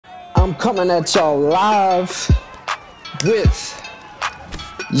I'm coming at y'all live with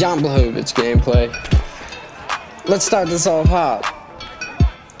Jan Blachowicz gameplay. Let's start this off hot.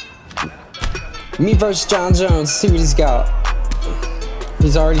 Me versus Jon Jones, see what he's got.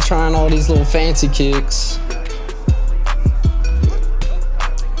 He's already trying all these little fancy kicks.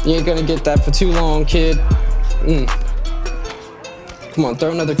 You ain't gonna get that for too long, kid. Come on,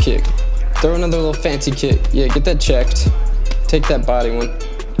 throw another kick. Throw another little fancy kick. Yeah, get that checked. Take that body one.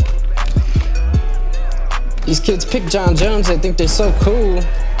 These kids pick Jon Jones, they think they're so cool.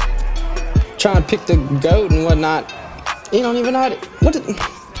 Trying to pick the GOAT and whatnot. You don't even know how to...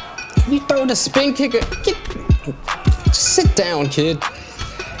 You throw the spin kicker. Sit down, kid.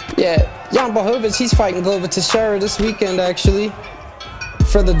 Yeah, Jan Blachowicz, he's fighting Glover Teixeira this weekend, actually.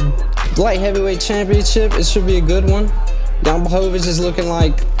 For the light heavyweight championship, it should be a good one. Jan Blachowicz is looking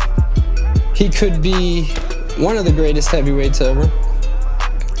like he could be one of the greatest heavyweights ever.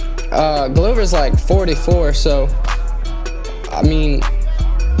 Glover's like 44, so I mean,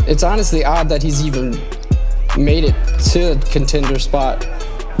 it's honestly odd that he's even made it to a contender spot.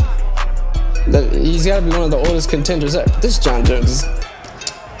 He's got to be one of the oldest contenders ever. This Jon Jones is...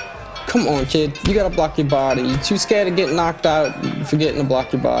 Come on, kid. You got to block your body. You're too scared of getting knocked out, forgetting to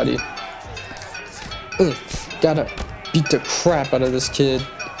block your body. Gotta beat the crap out of this kid.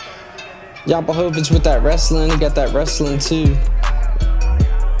 Jan Blachowicz with that wrestling. He got that wrestling too.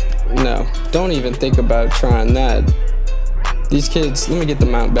 No, don't even think about trying that. These kids, let me get the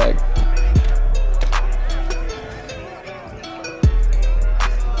mount back.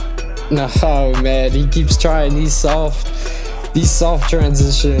 No, oh man, he keeps trying these soft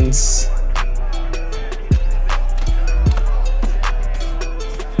transitions.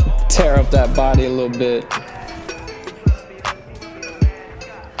 Tear up that body a little bit.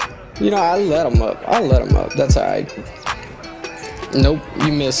 You know, I let him up. That's alright. Nope,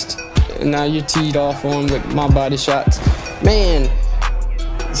 you missed. And now you're teed off on with my body shots. Man,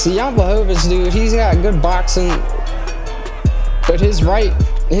 see, Jan Blachowicz, dude, he's got good boxing, but his right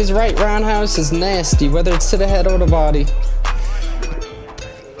roundhouse is nasty, whether it's to the head or the body.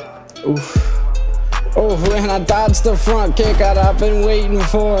 Oof. Oh, and I dodged the front kick that I've been waiting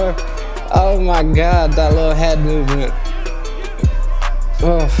for. Oh my god, that little head movement.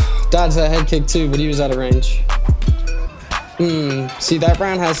 Oh, dodged that head kick too, but he was out of range. See, that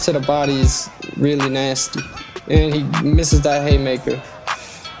roundhouse to the body is really nasty. And he misses that haymaker.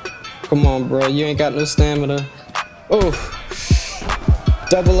 Come on, bro. You ain't got no stamina. Oh.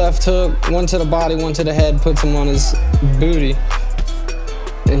 Double left hook. One to the body, one to the head. Puts him on his booty.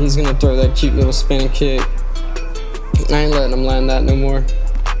 And he's going to throw that cute little spinning kick. I ain't letting him land that no more.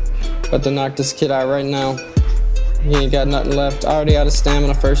 About to knock this kid out right now. He ain't got nothing left. Already out of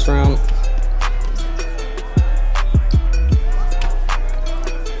stamina first round.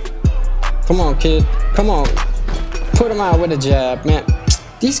 Come on, kid. Come on. Put him out with a jab, man.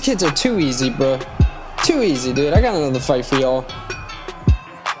 These kids are too easy, bro. Too easy, dude. I got another fight for y'all.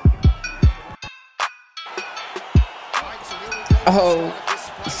 Oh,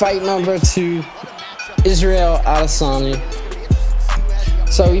 fight number 2. Israel Adesanya.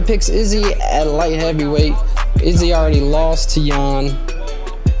 So he picks Izzy at light heavyweight. Izzy already lost to Jan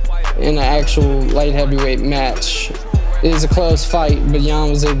in an actual light heavyweight match. It was a close fight, but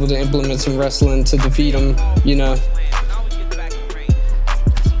Jan was able to implement some wrestling to defeat him, you know.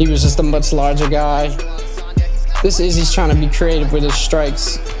 He was just a much larger guy. This Izzy's trying to be creative with his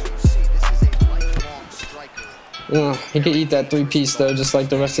strikes. He could eat that 3-piece though, just like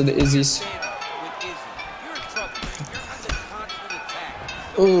the rest of the Izzy's.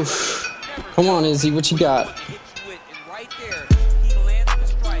 Oof. Come on, Izzy, what you got?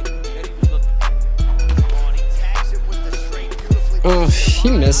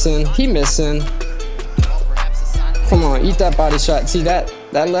 He missing. Come on, eat that body shot. See that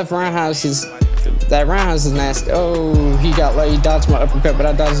left roundhouse is nasty. Oh, he dodged my uppercut, but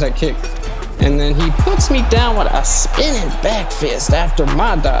I dodged that kick. And then he puts me down with a spinning back fist after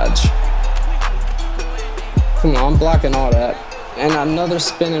my dodge. Come on, I'm blocking all that. And another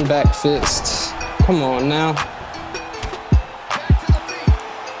spinning back fist. Come on now.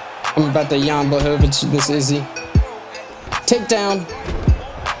 I'm about to Jan Blachowicz this Izzy. Takedown.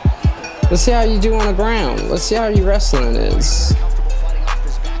 Let's see how you do on the ground. Let's see how your wrestling is.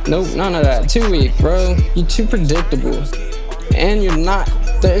 Nope, none of that. Too weak, bro. You're too predictable. And you're not...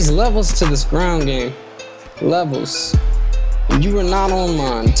 There's levels to this ground game. Levels. You are not on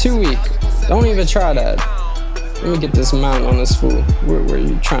mine. Too weak. Don't even try that. Let me get this mount on this fool. Where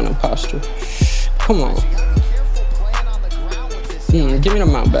you trying to posture. Come on. Give me the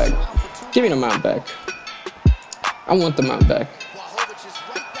mount back. Give me the mount back. I want the mount back.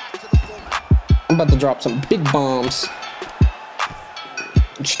 I'm about to drop some big bombs.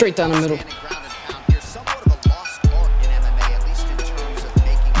 Straight down the middle.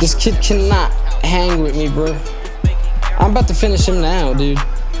 This kid cannot hang with me, bro. I'm about to finish him now, dude.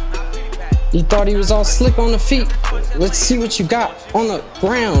 You thought he was all slick on the feet. Let's see what you got on the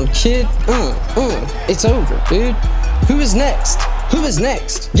ground, kid. It's over, dude. Who is next? Who is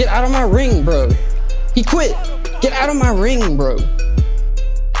next? Get out of my ring, bro. He quit. Get out of my ring, bro.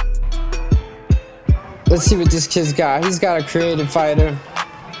 Let's see what this kid's got. He's got a creative fighter.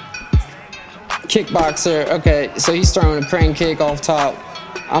 Kickboxer. Okay, so he's throwing a crane kick off top.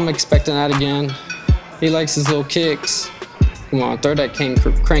 I'm expecting that again. He likes his little kicks. Come on, throw that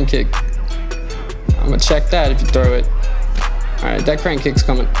crane kick. I'm gonna check that if you throw it. Alright, that crane kick's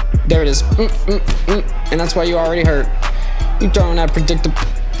coming. There it is. And that's why you already hurt. You throwing that predictable.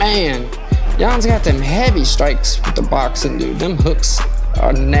 Man, Jan's got them heavy strikes with the boxing, dude. Them hooks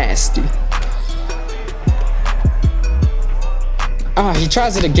are nasty. Oh, he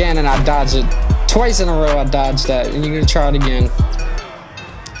tries it again and I dodge it. Twice in a row I dodged that. And you're gonna try it again.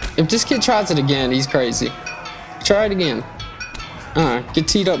 If this kid tries it again, he's crazy. Try it again. Get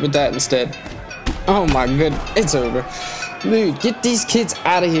teed up with that instead. Oh my goodness, it's over. Dude, get these kids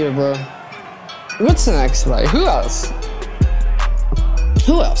out of here, bro. What's the next fight? Who else?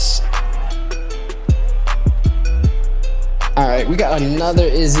 Who else? Alright, we got another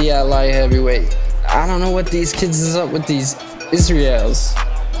Izzy at light heavyweight. I don't know what these kids is up with these Israels.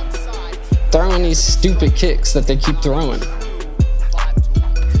 Throwing these stupid kicks that they keep throwing.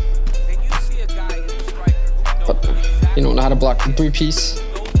 But you don't know how to block the three-piece.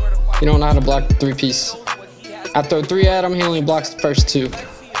 You don't know how to block the three-piece. I throw 3 at him, he only blocks the first 2.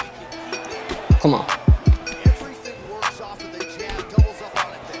 Come on.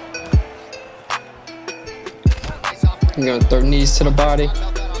 I'm gonna throw knees to the body.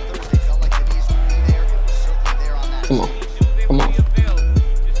 Come on. Come on.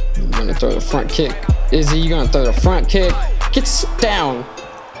 I'm gonna throw the front kick. Izzy, you gonna throw the front kick? Get down.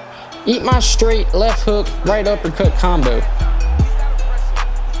 Eat my straight left hook, right uppercut combo.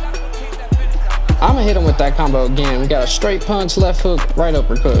 I'm gonna hit him with that combo again. We got a straight punch, left hook, right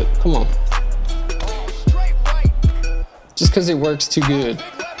uppercut. Come on. Just because it works too good.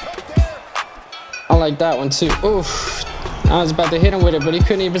 I like that one too. Oof. I was about to hit him with it, but he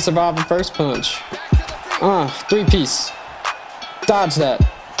couldn't even survive the first punch. 3-piece. Dodge that.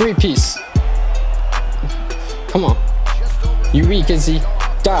 3-piece. Come on. You weak, Izzy.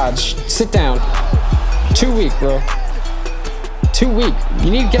 Dodge. Sit down. Too weak, bro. Too weak.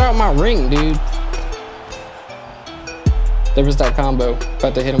 You need to get out of my ring, dude. There was that combo.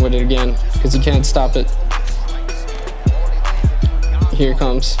 About to hit him with it again because he can't stop it. Here it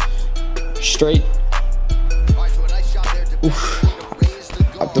comes. Straight. Oof.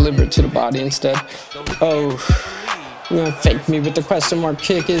 I'll deliver it to the body instead. Oh. You're gonna fake me with the question mark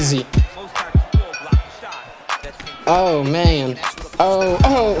kick, is he? Oh, man.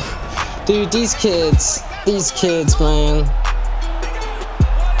 Oh. Dude, these kids, man.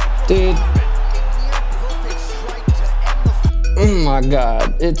 Dude. Oh my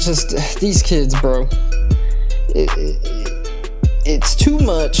God. It's just, these kids, bro. It's too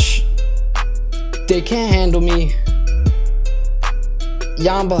much. They can't handle me.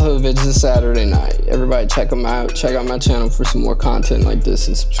 Jan Blachowicz this Saturday night. Everybody check him out. Check out my channel for some more content like this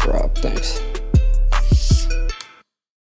and subscribe. Thanks.